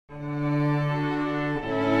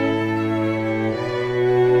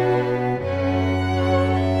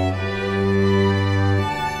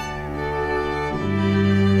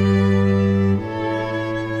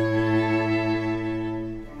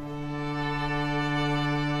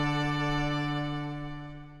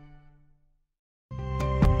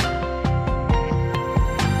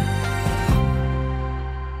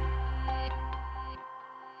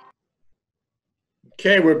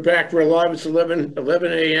Okay, we're back. We're live. It's 11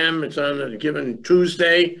 a.m. It's on a given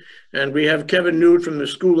Tuesday. And we have Kevin Nute from the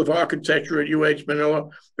School of Architecture at UH Manoa.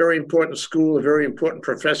 Very important school, a very important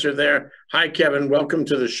professor there. Hi, Kevin. Welcome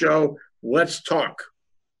to the show. Let's talk.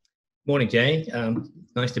 Morning, Jay.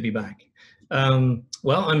 Nice to be back.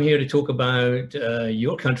 Well, I'm here to talk about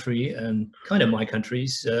your country and kind of my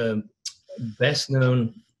country's best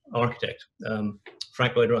known architect,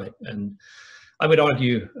 Frank Lloyd Wright. And I would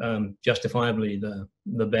argue justifiably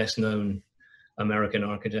the best known American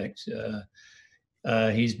architect.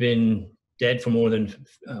 He's been dead for more than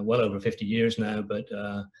well over 50 years now, but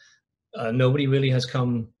nobody really has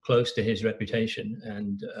come close to his reputation.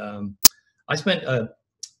 And I spent a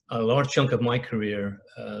large chunk of my career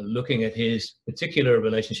looking at his particular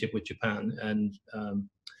relationship with Japan and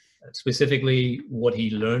specifically what he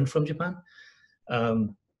learned from Japan.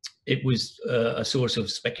 It was a source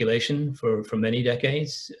of speculation for many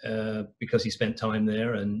decades because he spent time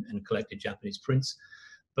there and collected Japanese prints.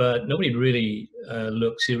 But nobody really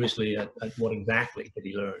looked seriously at what exactly did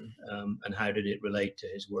he learn and how did it relate to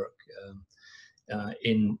his work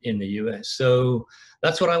in the US. So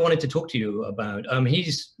that's what I wanted to talk to you about.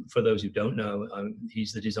 He's, for those who don't know,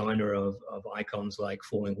 he's the designer of icons like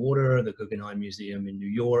Falling Water, the Guggenheim Museum in New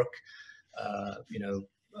York,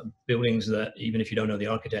 buildings that even if you don't know the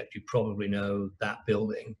architect, you probably know that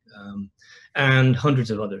building, and hundreds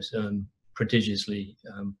of others, prodigiously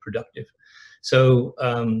productive. So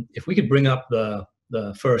if we could bring up the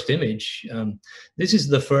first image, this is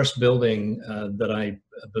the first building that I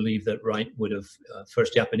believe that Wright would have,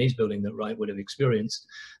 first Japanese building that Wright would have experienced.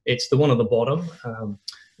 It's the one on the bottom,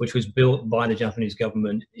 which was built by the Japanese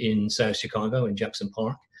government in South Chicago in Jackson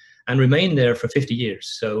Park and remained there for 50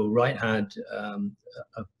 years. So Wright had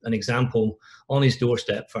an example on his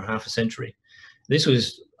doorstep for half a century. This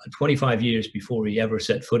was 25 years before he ever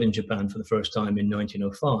set foot in Japan for the first time in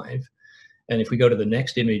 1905. And if we go to the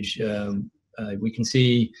next image, we can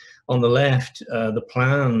see on the left the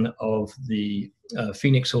plan of the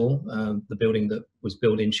Phoenix Hall, the building that was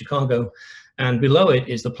built in Chicago. And below it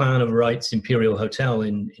is the plan of Wright's Imperial Hotel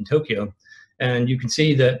in Tokyo. And you can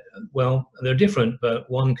see that, well, they're different, but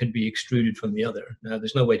one could be extruded from the other. Now,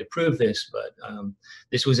 there's no way to prove this, but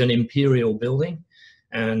this was an imperial building.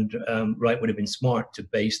 And Wright would have been smart to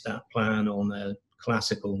base that plan on a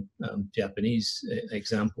classical Japanese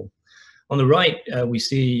example. On the right, we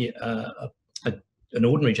see an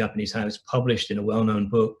ordinary Japanese house published in a well-known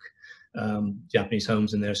book, Japanese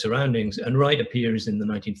Homes and Their Surroundings. And Wright appears in the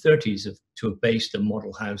 1930s to have based a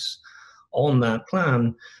model house on that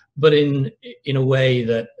plan, but in a way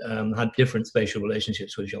that had different spatial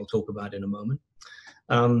relationships, which I'll talk about in a moment.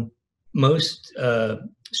 Most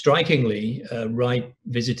strikingly, Wright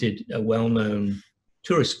visited a well-known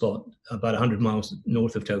tourist spot about 100 miles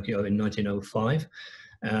north of Tokyo in 1905.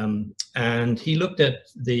 And he looked at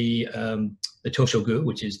the Toshogu,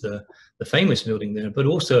 which is the famous building there, but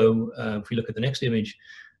also, if we look at the next image,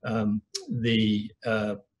 the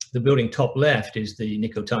building top left is the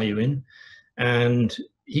Nikko Taiyuin. And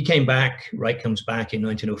he came back, Wright comes back in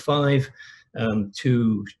 1905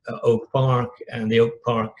 to Oak Park, and the Oak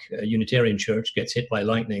Park Unitarian Church gets hit by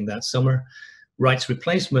lightning that summer. Wright's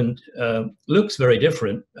replacement looks very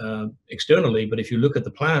different externally, but if you look at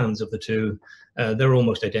the plans of the two, they're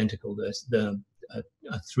almost identical. There's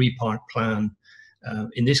a three-part plan.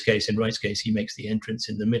 In this case, in Wright's case, he makes the entrance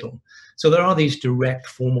in the middle. So there are these direct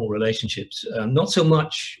formal relationships, not so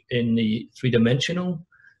much in the three-dimensional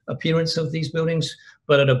appearance of these buildings,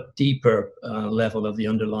 but at a deeper level of the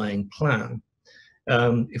underlying plan.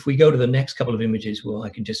 If we go to the next couple of images, well, I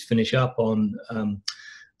can just finish up on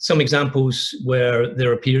some examples where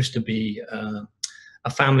there appears to be a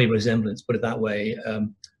family resemblance, put it that way.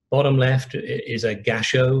 Bottom left is a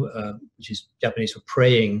gasho, which is Japanese for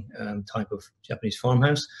praying type of Japanese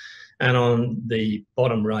farmhouse. And on the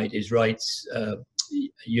bottom right is Wright's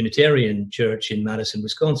Unitarian Church in Madison,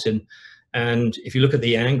 Wisconsin. And if you look at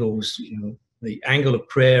the angles, the angle of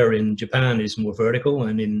prayer in Japan is more vertical,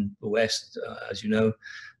 and in the West, as you know,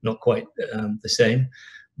 not quite the same.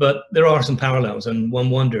 But there are some parallels, and one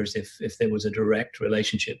wonders if there was a direct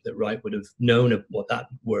relationship that Wright would have known what that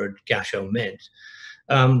word gasho meant.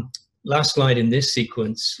 Last slide in this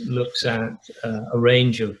sequence looks at a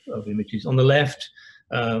range of images. On the left,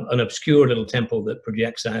 an obscure little temple that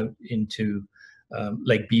projects out into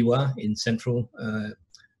Lake Biwa in central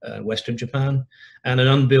Western Japan, and an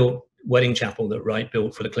unbuilt wedding chapel that Wright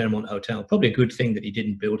built for the Claremont Hotel. Probably a good thing that he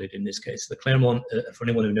didn't build it in this case. The Claremont, for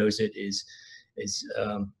anyone who knows it, is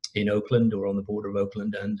in Oakland or on the border of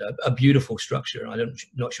Oakland, and a beautiful structure.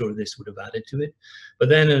 Not sure this would have added to it. But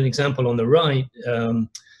then an example on the right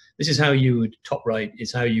this is how you would, top right,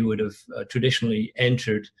 is how you would have traditionally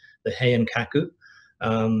entered the Heian Kaku,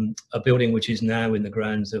 a building which is now in the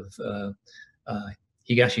grounds of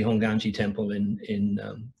Higashi Honganji Temple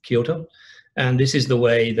in Kyoto. And this is the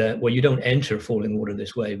way that, well, you don't enter Falling Water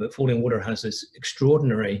this way, but Falling Water has this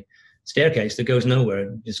extraordinary staircase that goes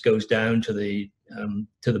nowhere. It just goes down to the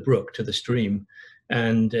brook, to the stream.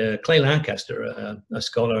 And Clay Lancaster, a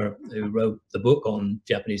scholar who wrote the book on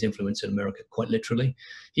Japanese influence in America, quite literally,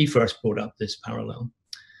 he first brought up this parallel.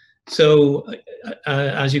 So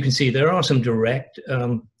as you can see, there are some direct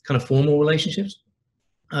kind of formal relationships.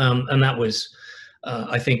 And that was,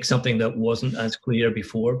 I think, something that wasn't as clear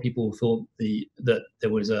before. People thought that there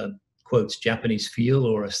was a, quotes, Japanese feel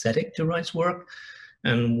or aesthetic to Wright's work.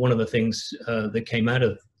 And one of the things that came out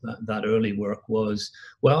of that early work was,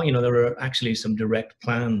 well, you know, there are actually some direct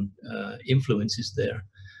plan influences there.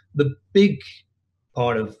 The big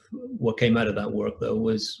part of what came out of that work, though,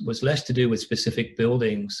 was less to do with specific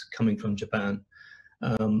buildings coming from Japan,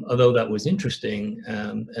 although that was interesting,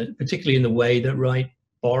 particularly in the way that Wright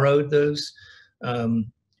borrowed those,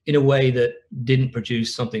 in a way that didn't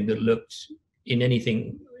produce something that looked in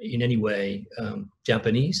any way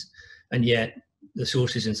Japanese, and yet the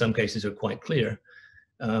sources in some cases are quite clear.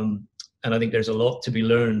 And I think there's a lot to be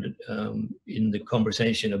learned in the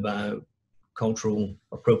conversation about cultural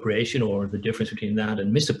appropriation, or the difference between that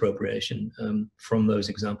and misappropriation from those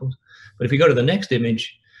examples. But if we go to the next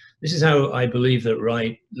image, this is how I believe that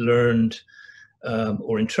Wright learned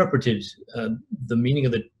or interpreted the meaning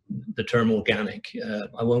of the term organic.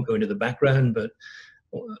 I won't go into the background, but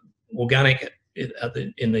organic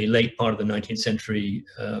in the late part of the 19th century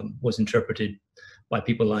was interpreted by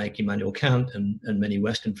people like Immanuel Kant and many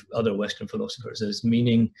other Western philosophers as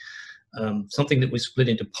meaning something that was split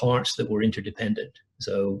into parts that were interdependent.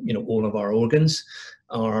 So, you know, all of our organs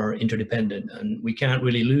are interdependent, and we can't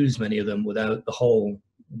really lose many of them without the whole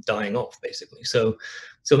dying off, basically. So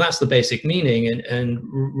that's the basic meaning. And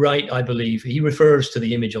Wright, I believe, he refers to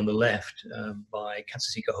the image on the left by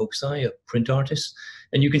Katsushika Hokusai, a print artist.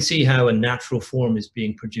 And you can see how a natural form is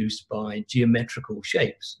being produced by geometrical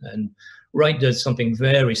shapes. And Wright does something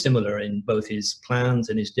very similar in both his plans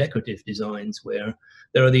and his decorative designs, where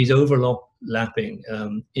there are these overlapping,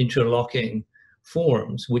 interlocking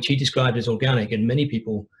forms, which he described as organic. And many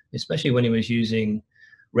people, especially when he was using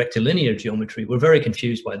rectilinear geometry, were very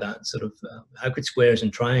confused by that. Sort of, how could squares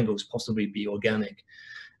and triangles possibly be organic?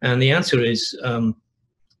 And the answer is,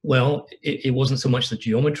 well, it wasn't so much the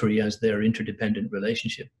geometry as their interdependent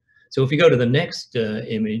relationship. So if we go to the next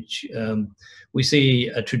image, we see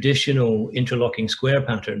a traditional interlocking square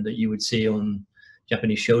pattern that you would see on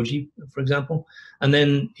Japanese shoji, for example. And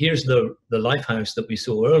then here's the lifehouse that we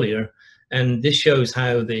saw earlier. And this shows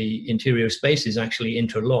how the interior spaces actually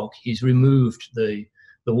interlock. He's removed the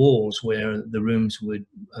walls where the rooms would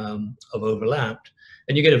have overlapped.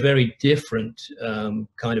 And you get a very different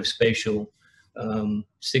kind of spatial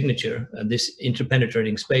signature. And this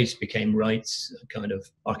interpenetrating space became Wright's kind of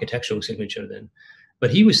architectural signature then.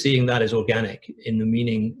 But he was seeing that as organic in the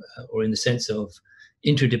meaning or in the sense of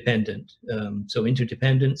interdependent. So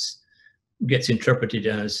interdependence gets interpreted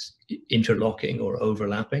as interlocking or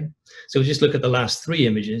overlapping. So just look at the last three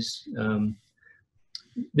images.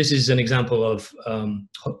 This is an example of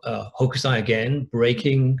Hokusai again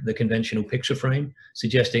breaking the conventional picture frame,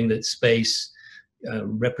 suggesting that space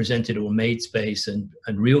represented or made space and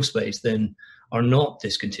real space then are not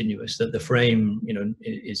discontinuous, that the frame, you know,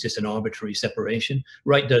 is just an arbitrary separation.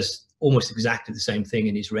 Wright does almost exactly the same thing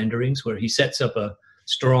in his renderings, where he sets up a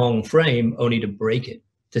strong frame only to break it,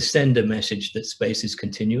 to send a message that space is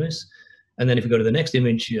continuous. And then if we go to the next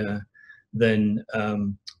image, then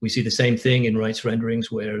we see the same thing in Wright's renderings,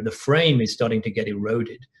 where the frame is starting to get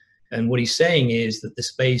eroded. And what he's saying is that the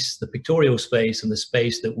space, the pictorial space and the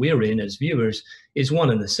space that we're in as viewers is one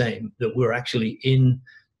and the same, that we're actually in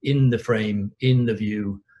the frame, in the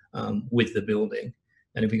view with the building.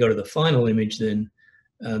 And if we go to the final image, then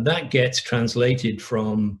that gets translated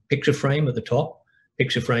from picture frame at the top,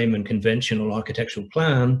 picture frame and conventional architectural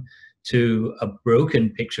plan, to a broken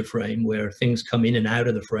picture frame where things come in and out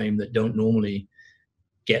of the frame that don't normally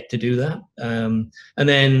get to do that. And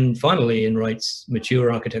then finally, in Wright's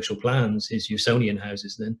mature architectural plans, his Usonian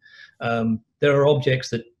houses, then there are objects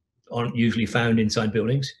that aren't usually found inside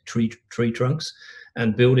buildings, tree trunks,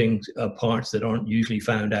 and building parts that aren't usually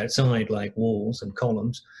found outside, like walls and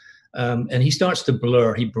columns. And he starts to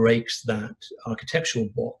blur, he breaks that architectural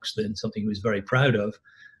box, then something he was very proud of.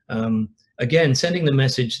 Again, sending the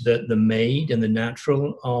message that the made and the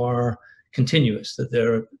natural are continuous,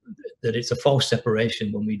 that it's a false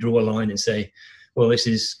separation when we draw a line and say, well, this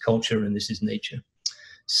is culture and this is nature.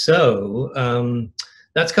 So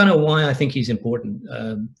that's kind of why I think he's important.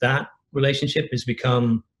 That relationship has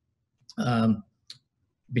become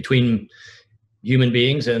between human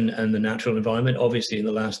beings and the natural environment. Obviously, in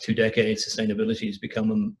the last 2 decades, sustainability has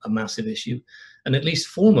become a massive issue. And at least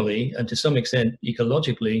formally, and to some extent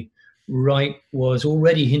ecologically, Wright was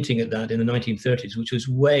already hinting at that in the 1930s, which was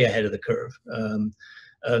way ahead of the curve,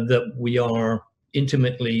 that we are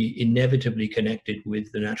intimately, inevitably connected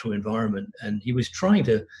with the natural environment. And he was trying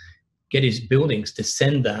to get his buildings to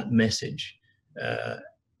send that message.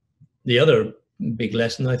 The other big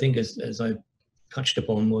lesson, I think, as I touched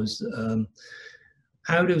upon, was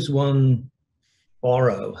how does one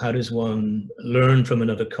borrow? How does one learn from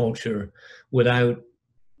another culture without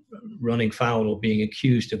running foul or being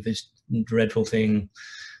accused of this dreadful thing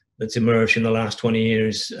that's emerged in the last 20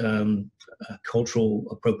 years, cultural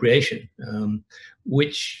appropriation,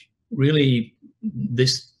 which really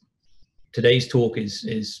today's talk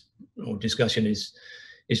or discussion is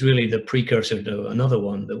really the precursor to another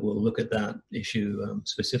one that will look at that issue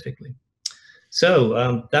specifically.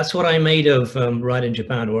 So that's what I made of Wright in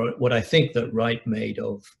Japan, or what I think that Wright made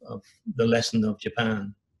of the lesson of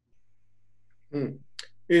Japan.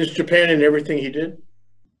 Is Japan in everything he did?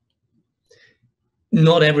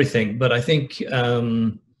 Not everything, but I think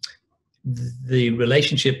the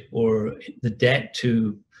relationship or the debt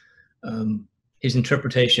to his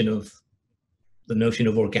interpretation of the notion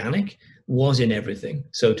of organic was in everything.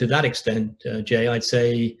 So to that extent, Jay, I'd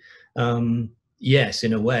say yes,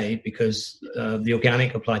 in a way, because the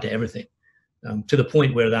organic applied to everything, to the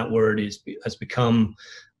point where that word has become,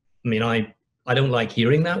 I mean, I don't like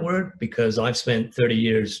hearing that word, because I've spent 30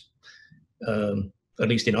 years, at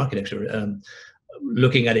least in architecture,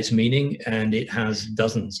 looking at its meaning, and it has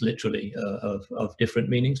dozens, literally, of different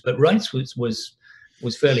meanings. But Wright's was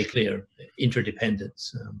fairly clear: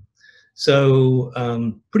 interdependence. So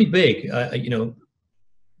pretty big. You know,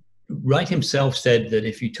 Wright himself said that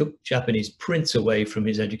if you took Japanese prints away from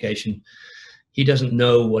his education, he doesn't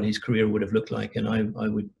know what his career would have looked like, and I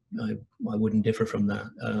wouldn't differ from that.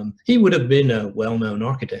 He would have been a well-known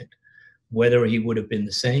architect. Whether he would have been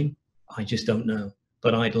the same, I just don't know.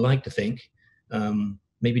 But I'd like to think,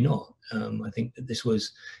 maybe not. I think that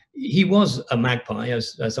he was a magpie,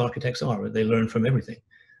 as architects are. They learn from everything.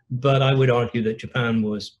 But I would argue that Japan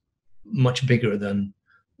was much bigger than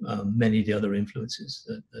many of the other influences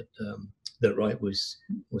that Wright was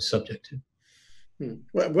subject to.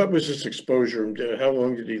 What was his exposure? How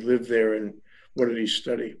long did he live there, and what did he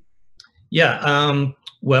study? Yeah,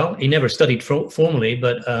 well, he never studied formally,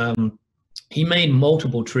 but he made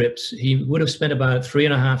multiple trips. He would have spent about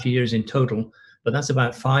 3.5 years in total, but that's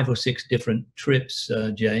about 5 or 6 different trips,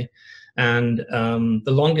 Jay. And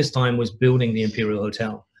the longest time was building the Imperial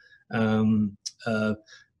Hotel.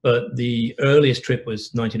 But the earliest trip was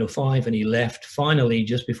 1905, and he left finally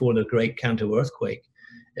just before the Great Kanto earthquake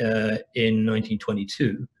in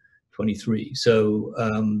 1922-23. So,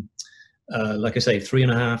 like I say,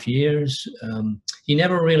 3.5 years. He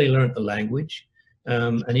never really learned the language,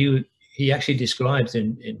 and he actually describes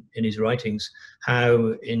in his writings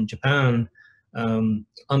how in Japan,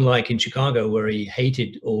 unlike in Chicago, where he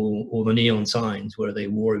hated all the neon signs, where they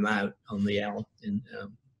wore him out on the L.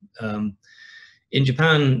 In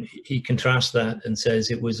Japan, he contrasts that and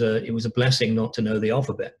says it was a blessing not to know the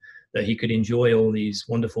alphabet, that he could enjoy all these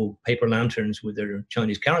wonderful paper lanterns with their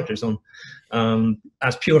Chinese characters on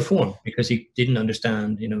as pure form, because he didn't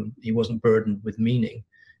understand, you know, he wasn't burdened with meaning.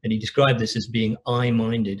 And he described this as being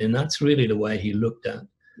I-minded, and that's really the way he looked at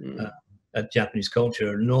Japanese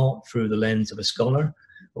culture, not through the lens of a scholar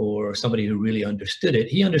or somebody who really understood it.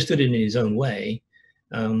 He understood it in his own way,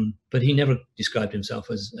 but he never described himself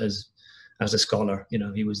as a scholar. You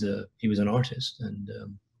know, he was an artist, and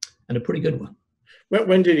a pretty good one.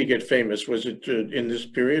 When did he get famous? Was it in this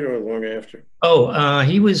period or long after? Oh,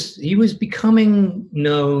 he was becoming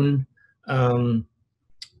known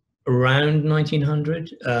around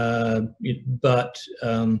 1900, but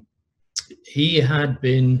he had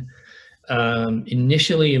been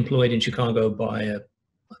initially employed in Chicago by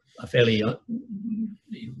a fairly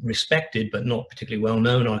respected but not particularly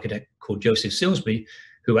well-known architect called Joseph Silsby,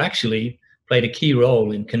 who actually played a key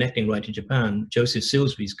role in connecting Wright to Japan. Joseph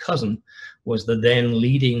Silsby's cousin was the then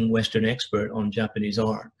leading Western expert on Japanese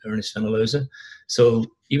art, Ernest Fenollosa. So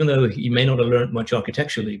even though he may not have learned much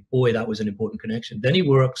architecturally, boy, that was an important connection. Then he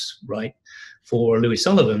works, Wright, for Louis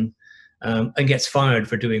Sullivan, and gets fired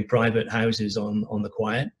for doing private houses on the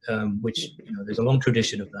quiet, which, you know, there's a long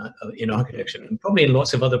tradition of that in architecture, and probably in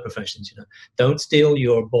lots of other professions. You know, don't steal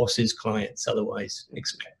your boss's clients, otherwise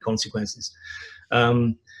expect consequences.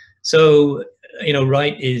 So you know,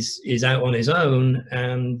 Wright is out on his own,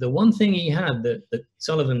 and the one thing he had that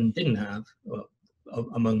Sullivan didn't have, well,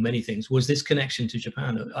 among many things, was this connection to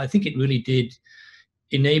Japan. I think it really did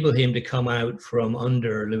enable him to come out from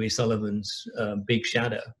under Louis Sullivan's big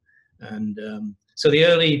shadow. And so the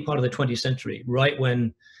early part of the 20th century, right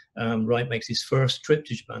when Wright makes his first trip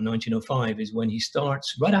to Japan, 1905, is when he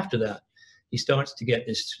starts, right after that, he starts to get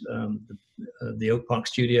this, the Oak Park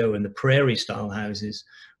studio and the prairie style houses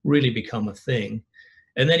really become a thing.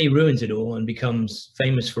 And then he ruins it all and becomes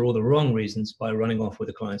famous for all the wrong reasons by running off with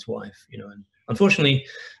a client's wife, you know. And unfortunately,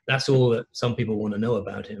 that's all that some people want to know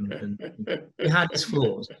about him. And he had his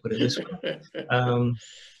flaws, put it this way.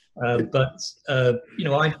 You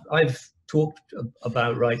know, I've talked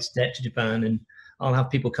about Wright's debt to Japan, and I'll have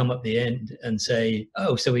people come up the end and say,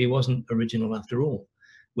 oh, so he wasn't original after all,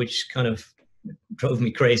 which kind of drove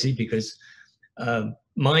me crazy, because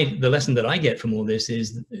the lesson that I get from all this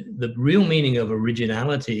is the real meaning of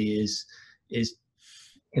originality is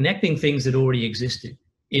connecting things that already existed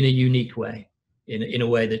in a unique way, in a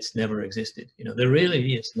way that's never existed. You know, there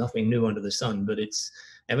really is nothing new under the sun, but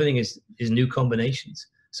everything is new combinations.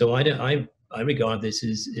 So I regard this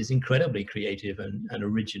as incredibly creative and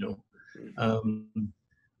original.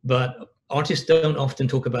 But artists don't often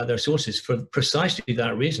talk about their sources for precisely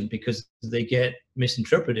that reason, because they get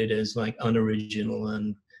misinterpreted as like unoriginal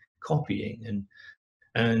and copying,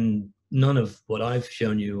 and none of what I've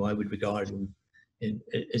shown you I would regard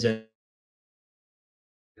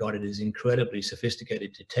as incredibly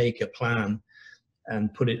sophisticated, to take a plan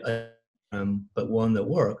and put it, but one that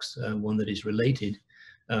works, one that is related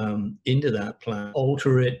into that plan,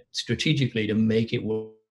 alter it strategically to make it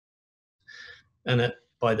work. And that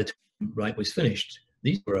by the time Wright was finished,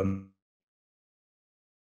 these were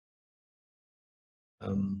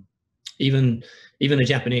even a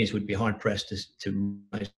Japanese would be hard pressed to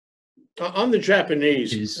on the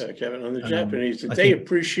Japanese, Kevin. On the Japanese, did they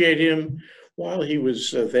appreciate him while he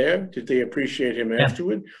was there? Did they appreciate him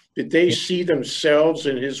afterward? Did they see themselves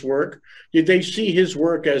in his work? Did they see his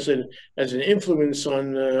work as an influence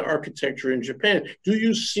on architecture in Japan? Do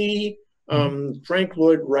you see Frank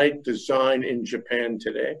Lloyd Wright design in Japan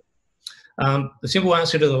today? The simple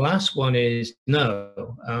answer to the last one is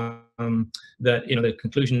no. That, you know, the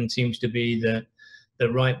conclusion seems to be that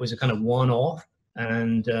Wright was a kind of one-off,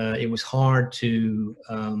 and it was hard to.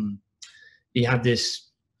 He had this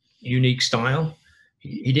unique style.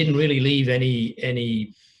 He didn't really leave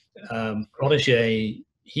any protege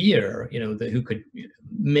here, you know, who could,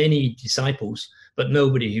 many disciples, but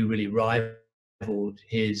nobody who really rivaled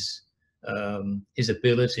his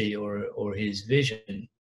ability or his vision.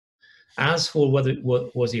 As for what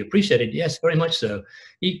was he appreciated, yes, very much so.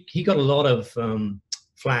 He got a lot of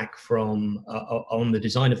flack from on the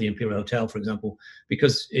design of the Imperial Hotel, for example,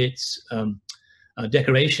 because its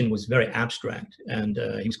decoration was very abstract, and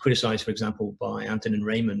he was criticized, for example, by Antonin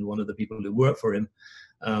Raymond, one of the people who worked for him,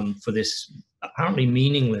 for this apparently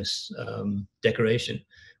meaningless decoration,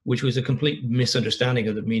 which was a complete misunderstanding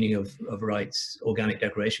of the meaning of Wright's organic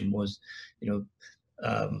decoration. Was, you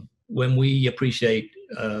know, when we appreciate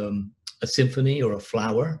a symphony or a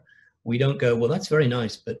flower, we don't go, well, that's very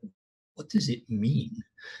nice, but what does it mean?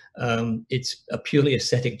 It's a purely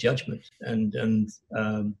aesthetic judgment, and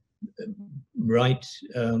Wright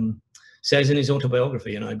says in his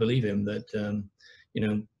autobiography, and I believe him, that you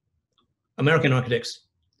know, American architects,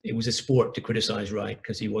 it was a sport to criticize Wright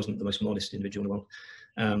because he wasn't the most modest individual in the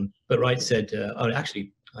world. But Wright said,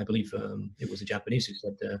 actually, I believe it was a Japanese who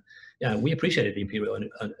said, yeah, we appreciated the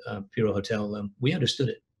Imperial Hotel. We understood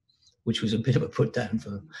it, which was a bit of a put down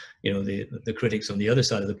for, you know, the critics on the other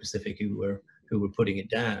side of the Pacific who were putting it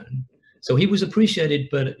down. So he was appreciated,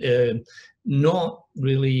 but not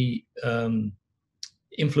really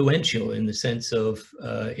influential in the sense of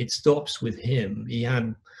it stops with him. He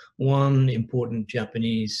had one important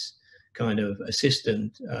Japanese kind of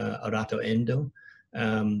assistant, Arato Endo,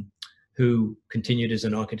 who continued as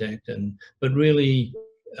an architect, but really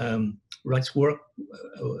Wright's work,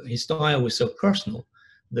 his style was so personal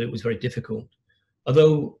that it was very difficult.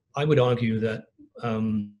 Although I would argue that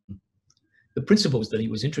the principles that he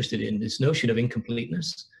was interested in, this notion of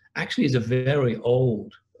incompleteness, actually is a very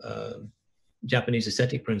old Japanese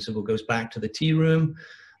aesthetic principle, goes back to the tea room.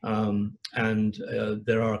 And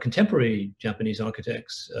there are contemporary Japanese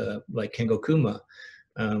architects like Kengo Kuma,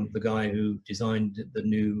 the guy who designed the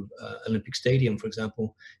new Olympic Stadium, for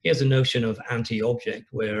example. He has a notion of anti-object,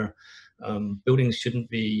 where buildings shouldn't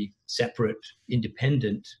be separate,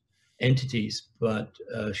 independent entities, but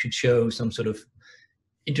should show some sort of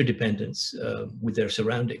interdependence with their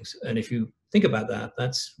surroundings. And if you think about that,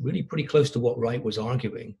 that's really pretty close to what Wright was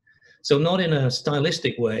arguing. So not in a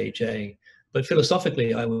stylistic way, Jay, but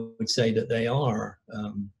philosophically, I would say that they are,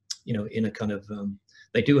 in a kind of,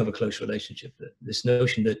 they do have a close relationship. This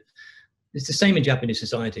notion that it's the same in Japanese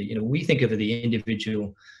society. We think of the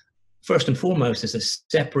individual first and foremost as a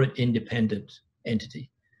separate, independent entity.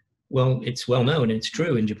 Well, it's well known, and it's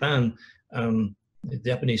true in Japan. The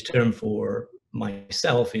Japanese term for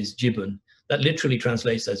myself is jibun. That literally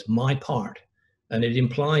translates as my part. And it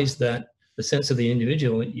implies that the sense of the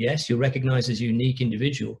individual, yes, you're recognized as a unique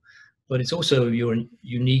individual, but it's also your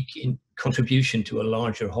unique contribution to a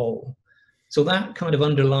larger whole. So that kind of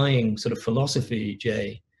underlying sort of philosophy,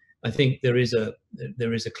 Jay, I think there is a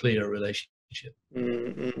clear relationship.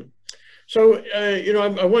 Mm-hmm. So,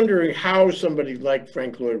 I'm wondering how somebody like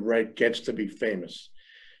Frank Lloyd Wright gets to be famous.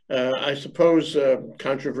 I suppose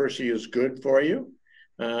controversy is good for you.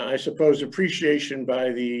 I suppose appreciation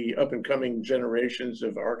by the up-and-coming generations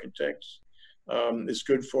of architects is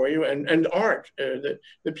good for you. And art,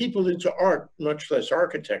 the people into art, much less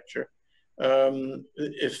architecture,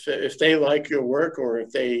 if they like your work, or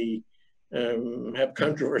if they have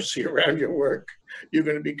controversy around your work, you're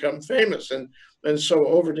going to become famous. And so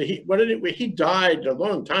over to he died a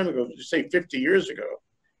long time ago, say 50 years ago.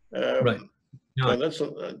 Right. No,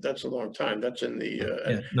 that's a long time. That's in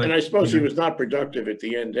the and I suppose he was not productive at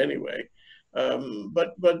the end anyway.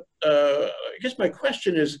 But I guess my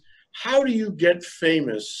question is, how do you get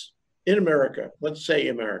famous in America? Let's say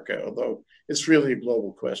America, although it's really a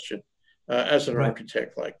global question. As an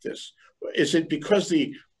architect like this, is it because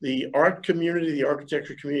the art community, the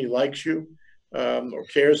architecture community likes you or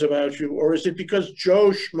cares about you, or is it because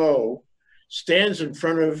Joe Schmo stands in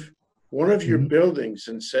front of one of your buildings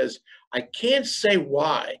and says, I can't say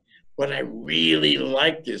why, but I really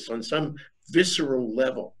like this on some visceral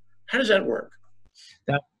level? How does that work?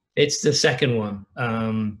 It's the second one.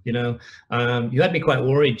 You had me quite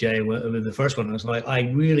worried, Jay, with the first one. I was like,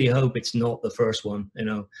 I really hope it's not the first one,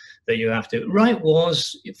 that you have to. Wright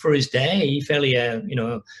was, for his day, fairly,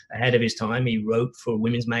 ahead of his time. He wrote for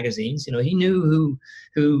women's magazines. He knew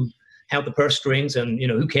who held the purse strings and,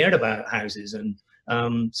 who cared about houses. And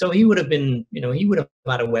so he would have been, he would have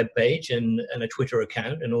had a web page and a Twitter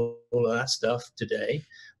account and all of that stuff today.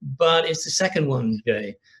 But it's the second one,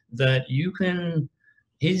 Jay, that you can...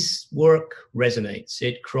 His work resonates,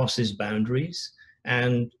 it crosses boundaries.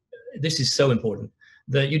 And this is so important,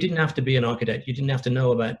 that you didn't have to be an architect. You didn't have to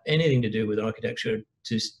know about anything to do with architecture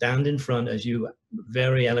to stand in front, as you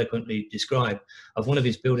very eloquently described, of one of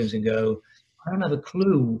his buildings and go, I don't have a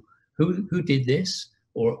clue who did this,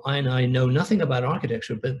 or I know nothing about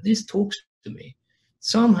architecture, but this talks to me.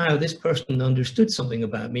 Somehow this person understood something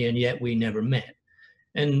about me, and yet we never met.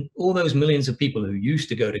 And all those millions of people who used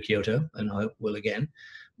to go to Kyoto, and I will again,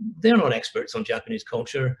 they're not experts on Japanese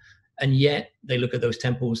culture, and yet they look at those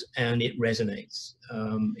temples and it resonates.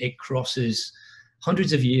 It crosses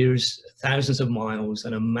hundreds of years, thousands of miles,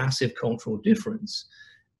 and a massive cultural difference.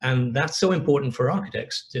 And that's so important for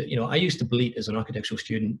architects. I used to bleat as an architectural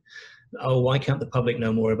student, oh, why can't the public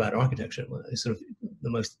know more about architecture? Well, it's sort of the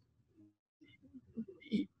most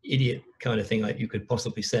idiot kind of thing you could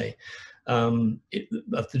possibly say.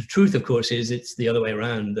 The truth, of course, is it's the other way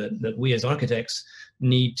around, that we as architects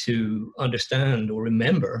need to understand or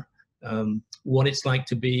remember what it's like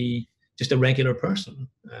to be just a regular person.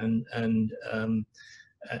 And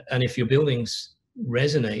if your buildings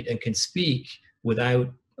resonate and can speak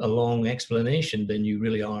without a long explanation, then you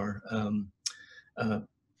really are,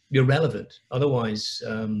 you're relevant. Otherwise,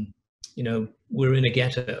 we're in a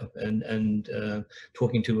ghetto and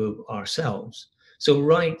talking to ourselves. So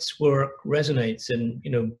Wright's work resonates,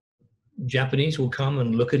 and Japanese will come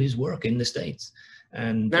and look at his work in the States.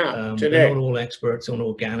 And now, today, they're not all experts on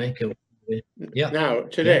organic. Now,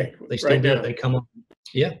 today, they still do. They come up.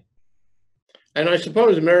 Yeah. And I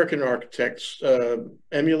suppose American architects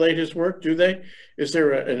emulate his work, do they? Is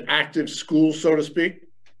there an active school, so to speak?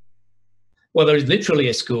 Well, there's literally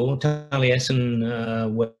a school, Taliesin,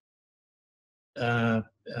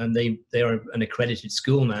 and they are an accredited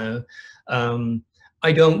school now.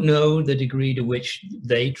 I don't know the degree to which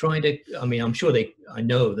they try to, I'm sure I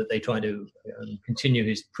know that they try to continue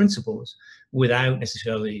his principles without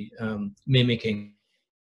necessarily mimicking.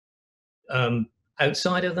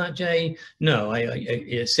 Outside of that, Jay, no,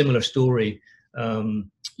 a similar story.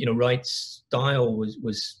 Wright's style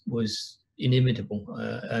was inimitable,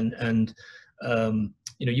 and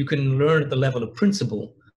you can learn at the level of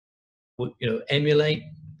principle, emulate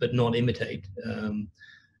but not imitate.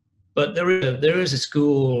 But there is a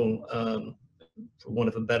school, for want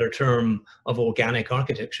of a better term, of organic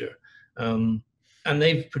architecture. and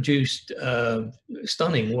they've produced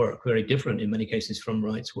stunning work, very different in many cases from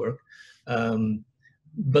Wright's work.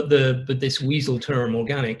 But this weasel term,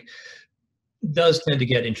 organic, does tend to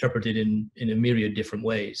get interpreted in a myriad different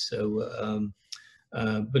ways. So,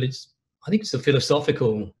 but I think it's a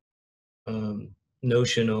philosophical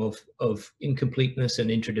notion of incompleteness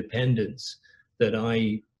and interdependence that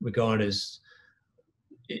I regard as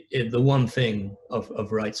the one thing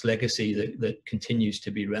of Wright's legacy that continues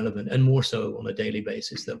to be relevant, and more so on a daily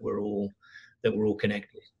basis, that we're all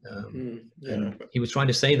connected. And he was trying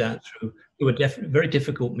to say that through a very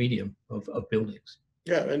difficult medium of buildings.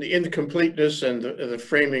 Yeah, and the incompleteness and the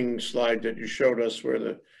framing slide that you showed us, where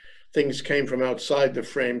the things came from outside the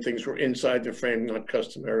frame, things were inside the frame, not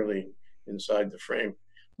customarily inside the frame.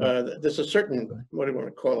 There's a certain, what do you want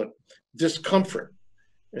to call it, discomfort.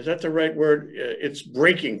 Is that the right word? It's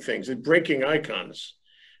breaking things, it's breaking icons.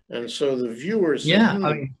 And so the viewers,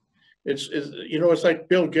 it's you know, it's like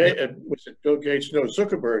Bill Gates, was it Bill Gates? No,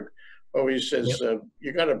 Zuckerberg always says,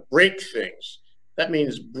 you got to break things. That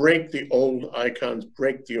means break the old icons,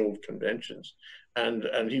 break the old conventions.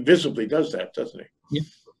 And he visibly does that, doesn't he?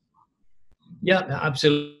 Yeah,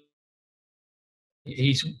 absolutely.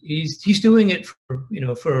 He's doing it for, you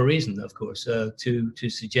know, for a reason, of course, to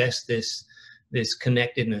suggest this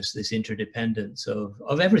connectedness, this interdependence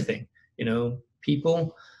of everything, you know,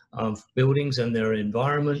 people, of buildings and their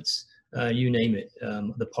environments, you name it,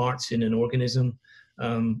 the parts in an organism,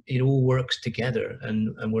 it all works together,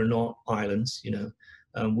 and we're not islands, you know.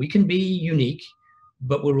 We can be unique,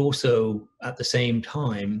 but we're also at the same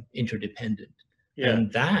time interdependent.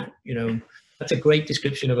 And that, you know, that's a great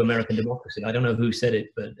description of American democracy. I don't know who said it,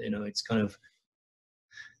 but, you know, it's kind of,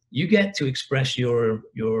 you get to express your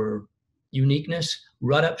uniqueness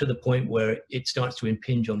right up to the point where it starts to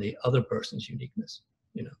impinge on the other person's uniqueness,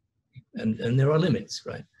 you know, and there are limits,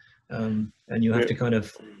 right? And you have to kind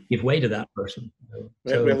of give way to that person.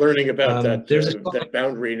 So, we're learning about that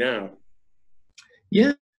boundary now.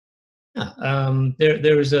 Yeah.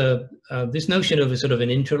 There's this notion of a sort of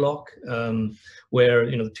an interlock, where,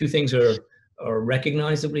 you know, the two things are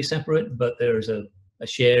recognizably separate, but there's a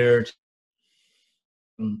shared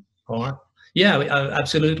part. Yeah,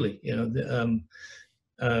 absolutely. You know,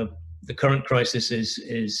 the current crisis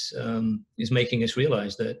is making us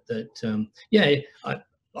realize that yeah,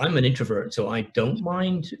 I'm an introvert, so I don't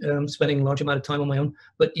mind spending a large amount of time on my own.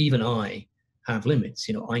 But even I have limits.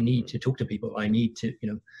 You know, I need to talk to people. I need to,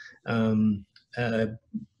 you know,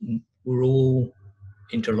 we're all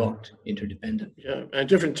interlocked, interdependent. Yeah, and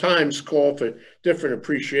different times call for different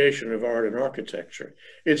appreciation of art and architecture.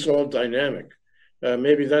 It's all dynamic.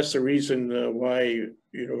 Maybe that's the reason why, you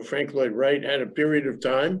know, Frank Lloyd Wright had a period of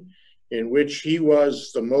time in which he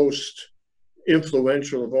was the most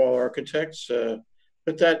influential of all architects,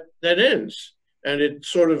 but that ends, and it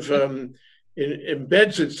sort of it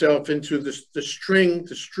embeds itself into the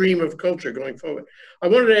stream of culture going forward. I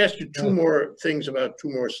wanted to ask you two more things about two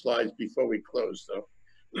more slides before we close, though.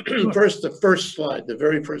 First, the first slide, the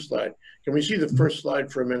very first slide. Can we see the first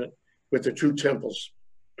slide for a minute with the two temples?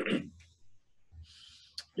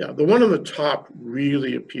 Yeah, the one on the top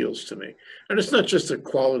really appeals to me. And it's not just the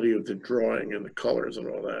quality of the drawing and the colors and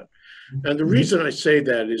all that. And the reason I say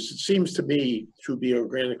that is it seems to me to be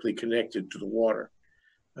organically connected to the water.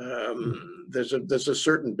 There's a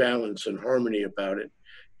certain balance and harmony about it.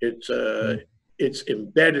 It's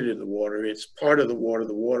embedded in the water. It's part of the water.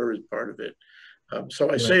 The water is part of it. So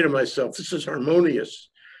I say to myself, this is harmonious,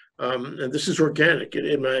 and this is organic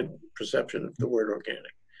in my perception of the word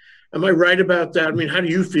organic. Am I right about that? I mean, how do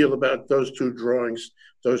you feel about those two drawings,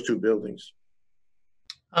 those two buildings?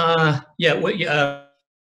 Yeah, well,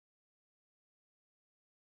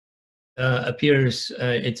 appears,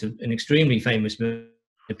 it's an extremely famous movie.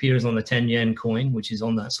 It appears on the 10 yen coin, which is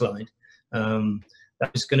on that slide.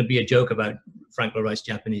 That was going to be a joke about Frank Lloyd Wright's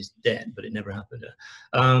Japanese debt, but it never happened.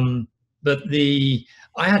 But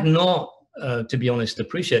I had not, to be honest,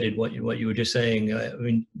 appreciated what you were just saying. I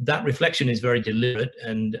mean, that reflection is very deliberate,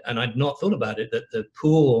 and I'd not thought about it, that the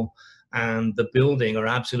pool and the building are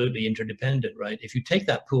absolutely interdependent, right? If you take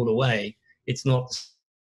that pool away, it's not.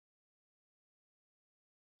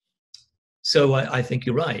 So I think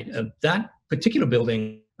you're right. That particular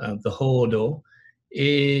building, the Hodo,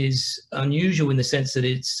 is unusual in the sense that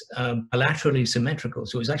it's bilaterally symmetrical.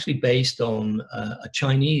 So it's actually based on a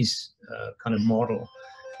Chinese kind of model.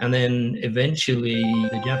 And then eventually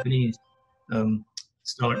the Japanese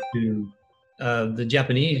start to,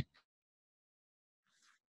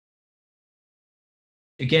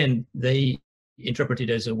 again, they interpret it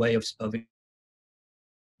as a way of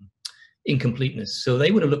incompleteness. So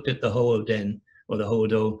they would have looked at the Hoden or the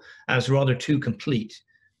Hodo as rather too complete.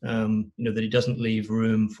 That it doesn't leave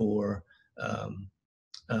room for completion.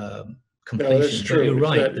 No, that's true. But you're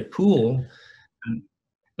right. The pool,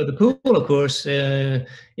 but the pool, of course, and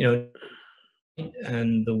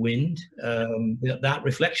the wind, that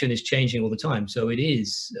reflection is changing all the time. So it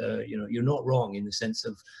is, you're not wrong in the sense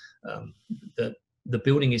of that the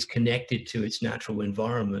building is connected to its natural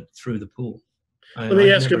environment through the pool. Let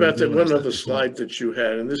me ask about that one other slide that you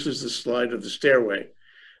had, and this is the slide of the stairway.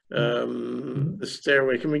 The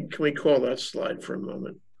stairway. Can we call that slide for a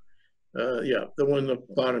moment? Yeah, the one on the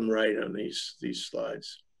bottom right on these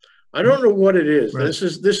slides. I don't know what it is. Right. This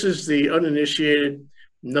is the uninitiated,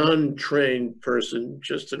 non-trained person,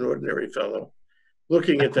 just an ordinary fellow,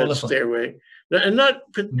 looking at that stairway and not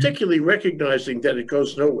particularly recognizing that it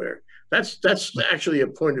goes nowhere. That's actually a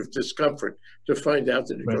point of discomfort to find out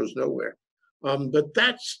that it goes nowhere. But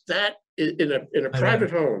that in a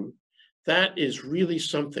private home, that is really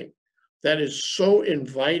something. That is so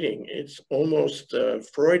inviting. It's almost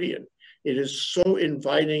Freudian. It is so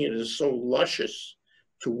inviting. It is so luscious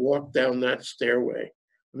to walk down that stairway.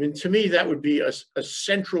 I mean, to me, that would be a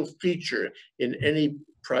central feature in any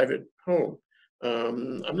private home.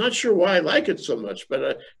 I'm not sure why I like it so much,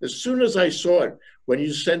 but as soon as I saw it, when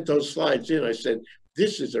you sent those slides in, I said,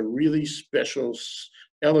 this is a really special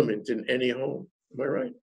element in any home. Am I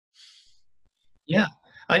right? Yeah,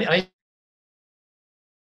 I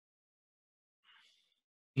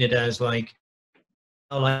it as like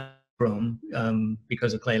from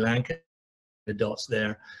because of Clay Lancaster, the dots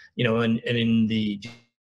there, and in the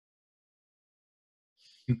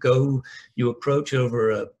you approach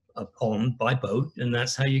over a pond by boat, and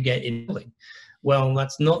that's how you get in. Well,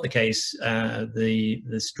 that's not the case.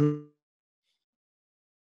 The stream,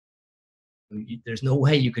 there's no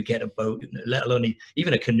way you could get a boat, let alone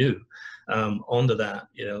even a canoe, onto that.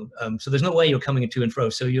 So there's no way you're coming to and fro.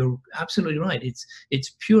 So you're absolutely right.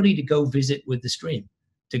 It's purely to go visit with the stream,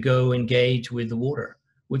 to go engage with the water,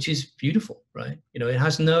 which is beautiful, right? It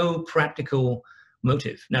has no practical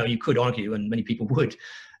motive. Now, you could argue, and many people would,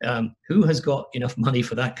 who has got enough money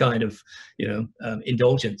for that kind of,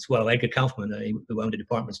 indulgence? Well, Edgar Kaufman, who owned a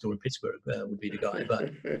department store in Pittsburgh, would be the guy.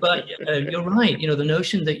 But you're right. The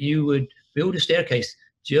notion that you would build a staircase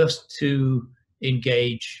just to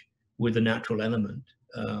engage with the natural element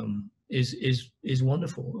is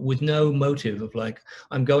wonderful, with no motive of like,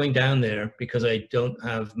 I'm going down there because I don't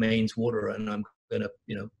have mains water and I'm gonna,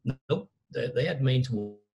 nope. They had mains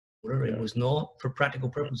water. It was not for practical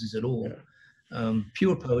purposes at all.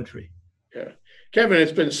 Pure poetry. Yeah. Kevin,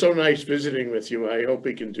 it's been so nice visiting with you. I hope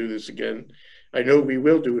we can do this again. I know we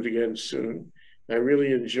will do it again soon. I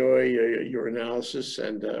really enjoy your analysis,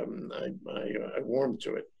 and I warm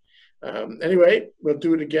to it. Anyway, we'll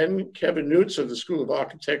do it again. Kevin Nute of the School of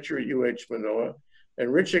Architecture at UH Manoa,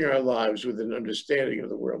 enriching our lives with an understanding of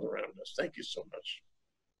the world around us. Thank you so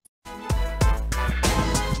much.